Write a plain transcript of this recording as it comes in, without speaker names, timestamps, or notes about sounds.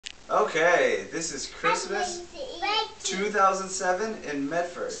Okay, this is Christmas 2007 in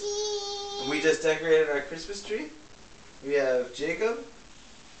Medford. And we just decorated our Christmas tree. We have Jacob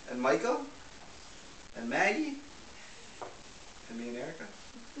and Michael and Maggie and me and Erica.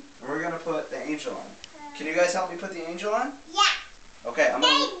 And we're going to put the angel on. Can you guys help me put the angel on? Yeah. Okay, I'm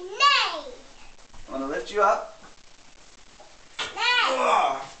gonna lift you up.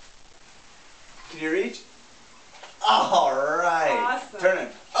 Oh. Can you reach? All right. Awesome. Turn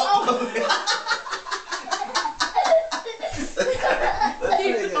it. Oh. That's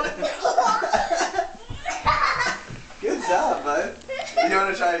pretty good. Good job, bud. You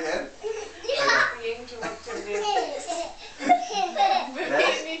want to try again? The angel up to me. We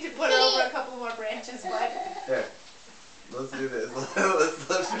need to put over a couple more branches, bud. Here. Let's do this. Let's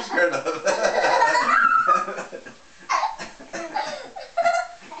lift your skirt up.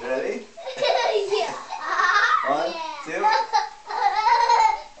 You ready? Yeah. 1, 2.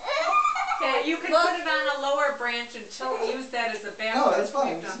 Yeah, you can put it on a lower branch and use that as a back. No, that's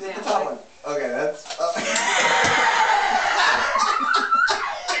fine. Just get the top one. Okay, that's.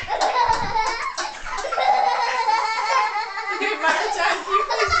 Okay, Marta, you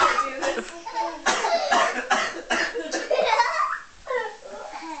please do this.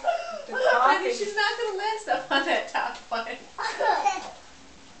 She's not going to last up on that top one.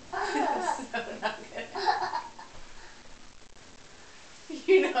 So not good.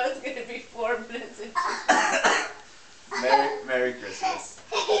 You know it's going to be 4 minutes. Merry Christmas.